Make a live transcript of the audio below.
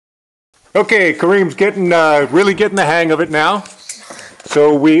Okay, Karim's really getting the hang of it now.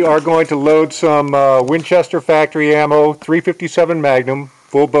 So we are going to load some Winchester factory ammo, 357 Magnum,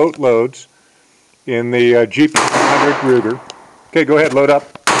 full boat loads, in the GP100 Ruger. Okay, go ahead, load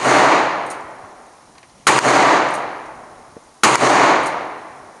up.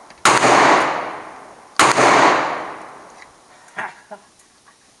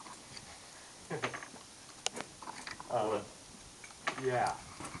 Yeah.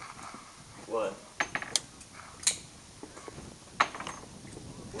 What?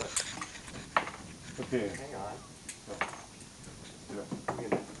 What? Okay. Hang on.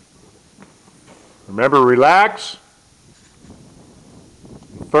 Remember, relax.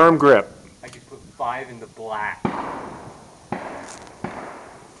 Firm grip. I just put 5 in the black.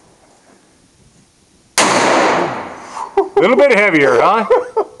 A little bit heavier, huh?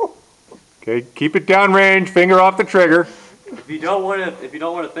 Okay, keep it downrange, finger off the trigger. If you don't want to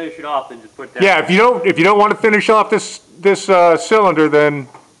finish it off, then just put down. Yeah, if you don't want to finish off this cylinder, then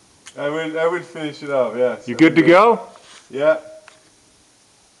I will finish it off. Yeah. you good to go? Yeah.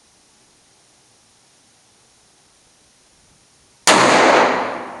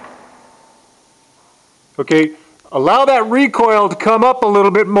 Okay, allow that recoil to come up a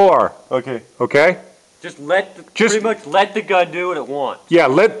little bit more. Okay. Okay? Just pretty much let the gun do what it wants. Yeah,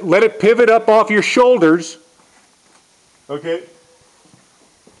 let it pivot up off your shoulders. Okay.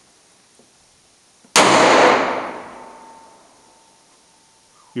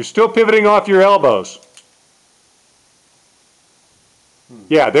 You're still pivoting off your elbows.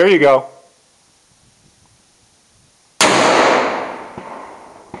 Yeah, there you go.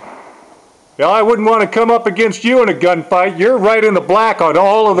 Well, I wouldn't want to come up against you in a gunfight. You're right in the black on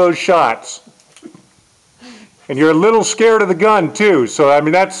all of those shots. And you're a little scared of the gun too, so I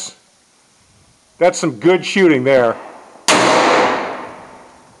mean that's some good shooting there.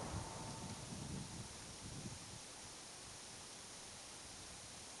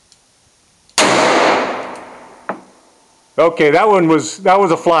 Okay, that was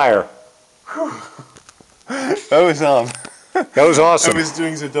a flyer. That was That was awesome. I was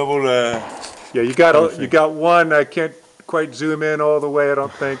doing the double. Yeah, you got one. I can't quite zoom in all the way, I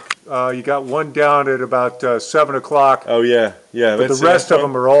don't think. You got one down at about 7 o'clock. Oh yeah, yeah. But the rest of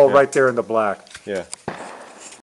them are all right there in the black. Yeah.